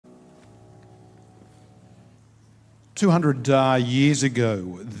200 years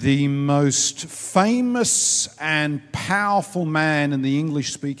ago, the most famous and powerful man in the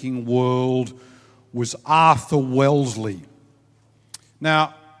English-speaking world was Arthur Wellesley.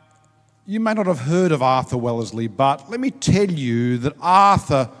 Now, you may not have heard of Arthur Wellesley, but let me tell you that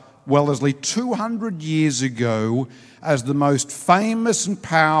Arthur Wellesley, 200 years ago, as the most famous and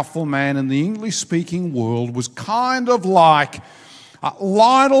powerful man in the English-speaking world, was kind of like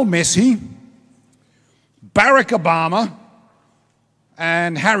Lionel Messi, Barack Obama,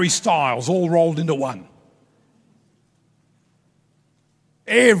 and Harry Styles all rolled into one.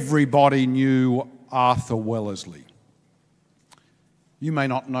 Everybody knew Arthur Wellesley. You may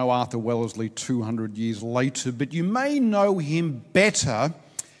not know Arthur Wellesley 200 years later, but you may know him better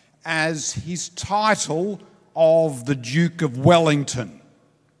as his title of the Duke of Wellington.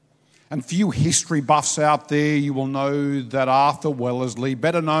 And for you history buffs out there, you will know that Arthur Wellesley,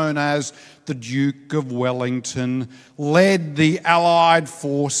 better known as the Duke of Wellington, led the Allied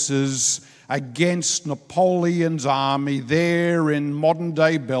forces against Napoleon's army there in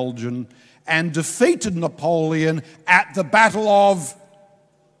modern-day Belgium and defeated Napoleon at the Battle of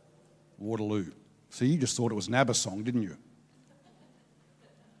Waterloo. See, you just thought it was an ABBA song, didn't you?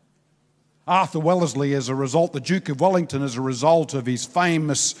 Arthur Wellesley, as a result, the Duke of Wellington, as a result of his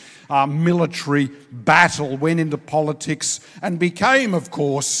famous military battle, went into politics and became, of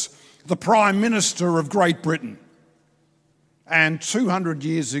course, the Prime Minister of Great Britain. And 200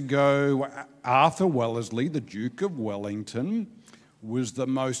 years ago, Arthur Wellesley, the Duke of Wellington, was the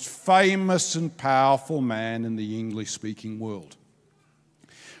most famous and powerful man in the English-speaking world.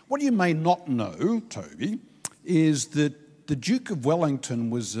 What you may not know, Toby, is that the Duke of Wellington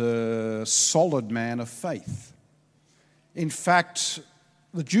was a solid man of faith. In fact,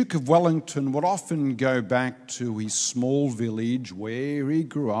 the Duke of Wellington would often go back to his small village where he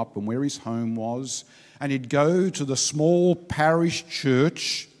grew up and where his home was, and he'd go to the small parish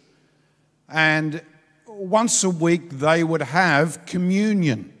church, and once a week they would have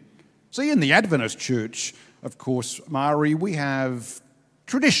communion. See, in the Adventist church, of course, Mari, we have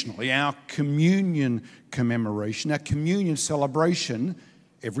traditionally our communion commemoration, our communion celebration,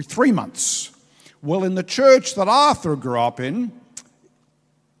 every 3 months. Well, in the church that Arthur grew up in,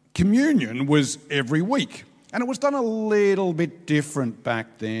 communion was every week. And it was done a little bit different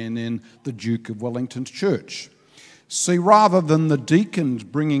back then in the Duke of Wellington's church. See, rather than the deacons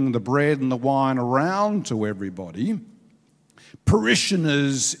bringing the bread and the wine around to everybody,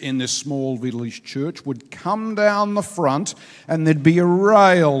 parishioners in this small village church would come down the front, and there'd be a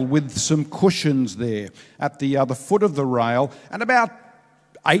rail with some cushions there at the other foot of the rail, and about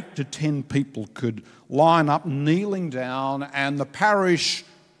 8 to 10 people could line up kneeling down, and the parish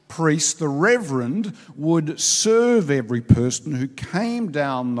priest, the reverend, would serve every person who came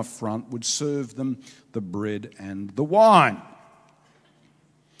down the front, would serve them the bread and the wine.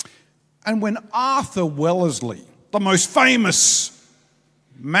 And when Arthur Wellesley, the most famous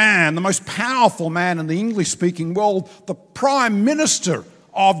man, the most powerful man in the English-speaking world, the Prime Minister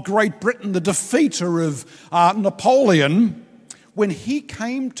of Great Britain, the defeater of Napoleon, when he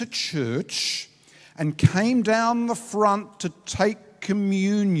came to church and came down the front to take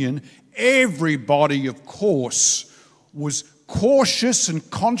communion, everybody, of course, was cautious and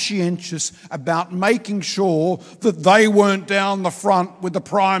conscientious about making sure that they weren't down the front with the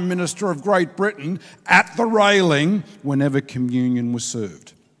Prime Minister of Great Britain at the railing whenever communion was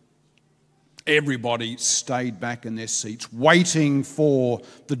served. Everybody stayed back in their seats, waiting for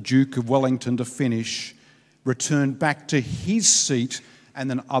the Duke of Wellington to finish, returned back to his seat, and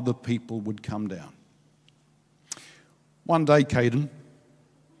then other people would come down. One day, Caden,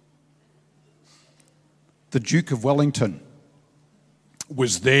 the Duke of Wellington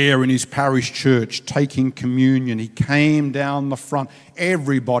was there in his parish church taking communion. He came down the front.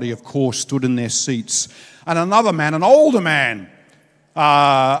 Everybody, of course, stood in their seats. And another man, an older man,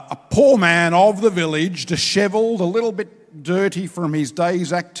 a poor man of the village, dishevelled, a little bit dirty from his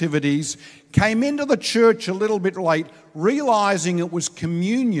day's activities, came into the church a little bit late, realising it was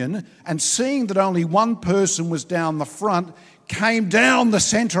communion, and seeing that only one person was down the front, came down the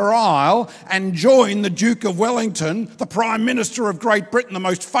centre aisle and joined the Duke of Wellington, the Prime Minister of Great Britain, the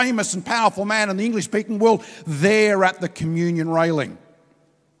most famous and powerful man in the English-speaking world, there at the communion railing.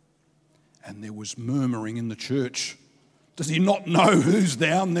 And there was murmuring in the church. Does he not know who's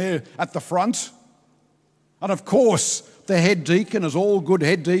down there at the front? And of course, the head deacon, as all good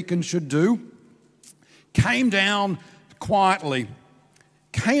head deacons should do, came down quietly,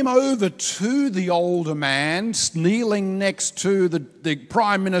 came over to the older man, kneeling next to the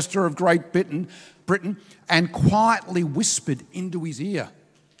Prime Minister of Great Britain, and quietly whispered into his ear,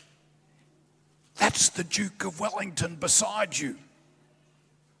 That's the Duke of Wellington beside you.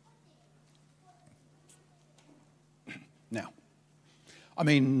 Now, I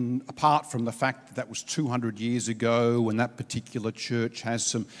mean, apart from the fact that that was 200 years ago and that particular church has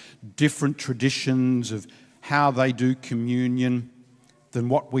some different traditions of how they do communion than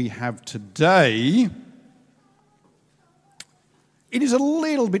what we have today, it is a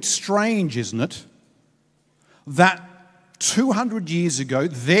little bit strange, isn't it, that 200 years ago,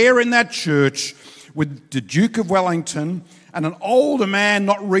 there in that church with the Duke of Wellington and an older man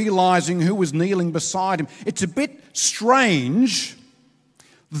not realising who was kneeling beside him, it's a bit strange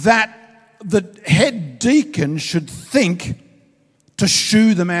that the head deacon should think to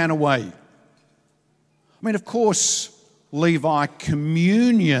shoo the man away. I mean, of course, Levi,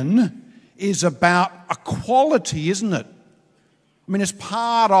 communion is about equality, isn't it? I mean, as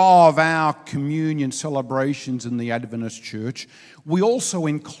part of our communion celebrations in the Adventist Church, we also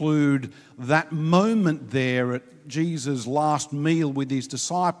include that moment there at Jesus' last meal with his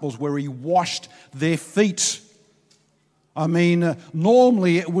disciples where he washed their feet. I mean,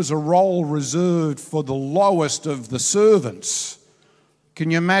 normally it was a role reserved for the lowest of the servants.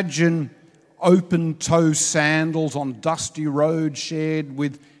 Can you imagine open-toe sandals on dusty roads shared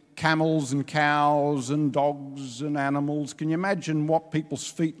with camels and cows and dogs and animals? Can you imagine what people's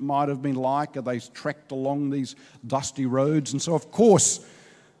feet might have been like as they trekked along these dusty roads? And so, of course,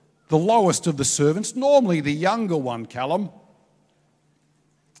 the lowest of the servants, normally the younger one, Callum,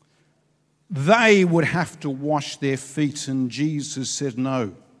 they would have to wash their feet, and Jesus said,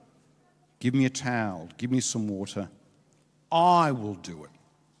 no, give me a towel, give me some water, I will do it.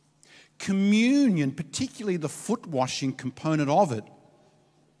 Communion, particularly the foot washing component of it,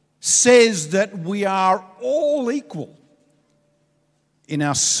 says that we are all equal in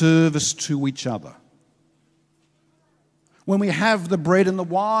our service to each other. When we have the bread and the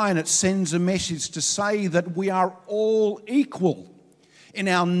wine, it sends a message to say that we are all equal in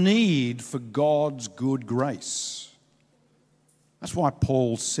our need for God's good grace. That's why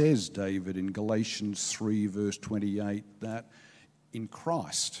Paul says, David, in Galatians 3 verse 28, that in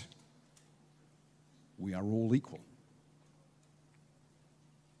Christ we are all equal.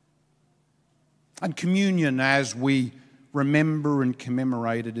 And communion, as we remember and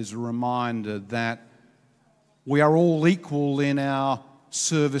commemorate it, is a reminder that we are all equal in our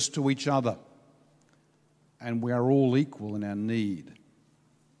service to each other, and we are all equal in our need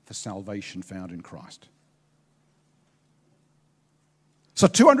for salvation found in Christ. So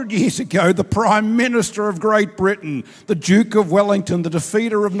 200 years ago, the Prime Minister of Great Britain, the Duke of Wellington, the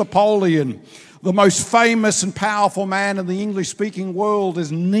defeater of Napoleon, the most famous and powerful man in the English-speaking world,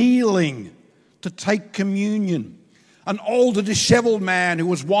 is kneeling to take communion. An older, dishevelled man who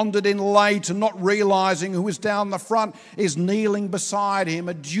has wandered in late and not realising who is down the front is kneeling beside him.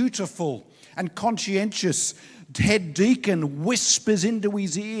 A dutiful and conscientious head deacon whispers into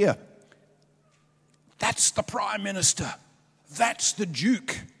his ear, "That's the Prime Minister. That's the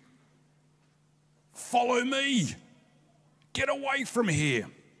Duke. Follow me. Get away from here."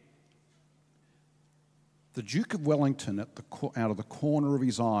 The Duke of Wellington, out of the corner of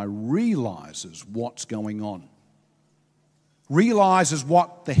his eye, realises what's going on. Realises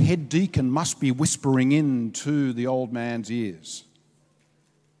what the head deacon must be whispering into the old man's ears.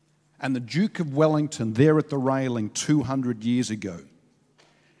 And the Duke of Wellington, there at the railing 200 years ago,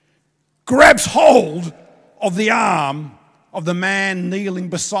 grabs hold of the arm of the man kneeling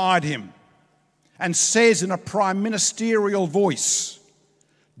beside him and says in a prime ministerial voice,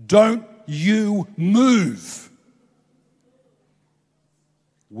 "Don't you move.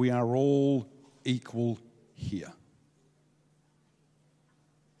 We are all equal here."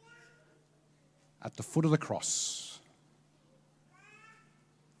 At the foot of the cross,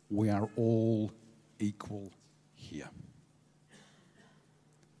 we are all equal here.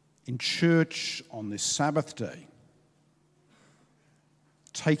 In church on this Sabbath day,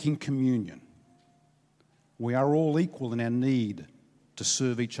 taking communion, we are all equal in our need to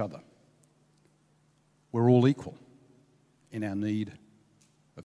serve each other. We're all equal in our need